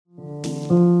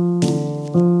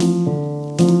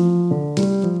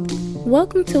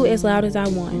Welcome to As Loud as I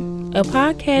Want, a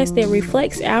podcast that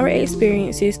reflects our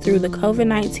experiences through the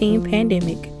COVID-19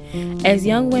 pandemic as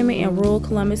young women in rural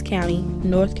Columbus County,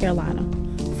 North Carolina.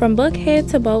 From Buckhead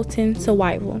to Bolton to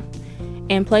Whiteville,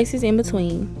 and places in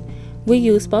between, we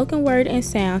use spoken word and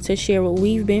sound to share what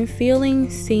we've been feeling,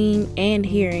 seeing, and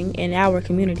hearing in our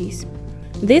communities.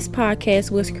 This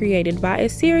podcast was created by a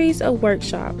series of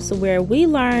workshops where we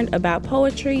learned about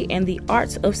poetry and the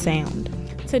arts of sound.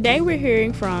 Today we're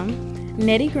hearing from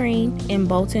Nettie Green in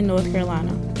Bolton, North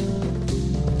Carolina.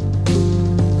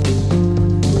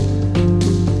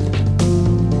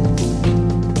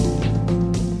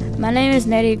 My name is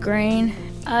Nettie Green.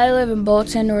 I live in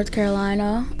Bolton, North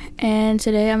Carolina, and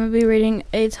today I'm going to be reading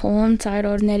a poem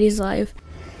titled Nettie's Life.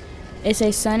 It's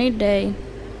a sunny day,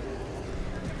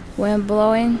 wind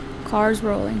blowing, cars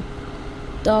rolling,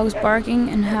 dogs barking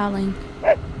and howling.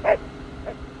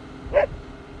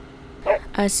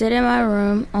 I sit in my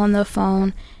room on the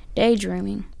phone,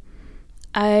 daydreaming.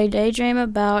 I daydream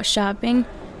about shopping,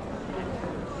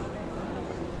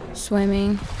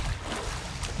 swimming,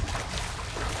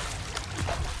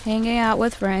 hanging out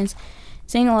with friends,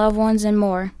 seeing loved ones, and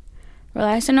more.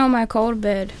 Relaxing on my cold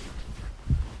bed.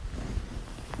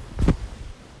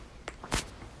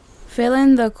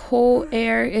 Feeling the cool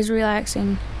air is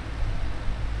relaxing.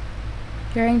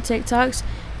 Hearing TikToks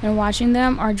and watching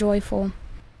them are joyful.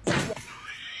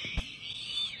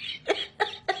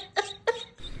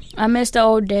 I miss the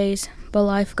old days, but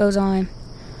life goes on.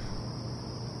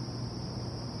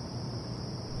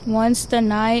 Once the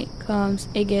night comes,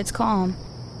 it gets calm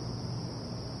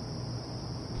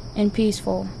and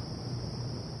peaceful.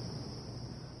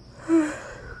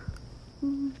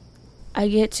 I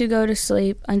get to go to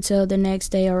sleep until the next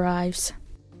day arrives.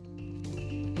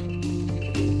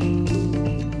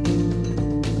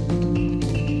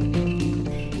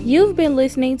 You've been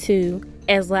listening to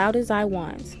As Loud as I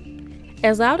Want.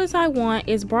 As Loud as I Want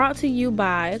is brought to you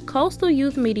by Coastal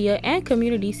Youth Media and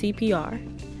Community CPR.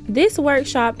 This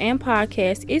workshop and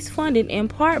podcast is funded in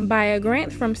part by a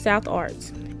grant from South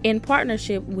Arts in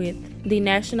partnership with the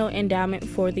National Endowment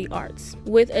for the Arts,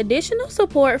 with additional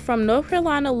support from North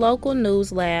Carolina Local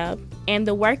News Lab and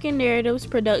the Working Narratives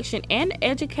Production and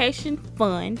Education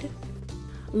Fund.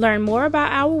 Learn more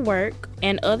about our work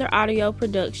and other audio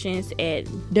productions at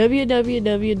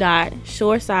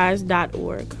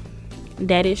www.shoresize.org.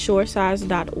 That is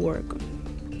shoresize.org.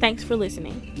 Thanks for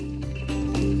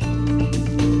listening.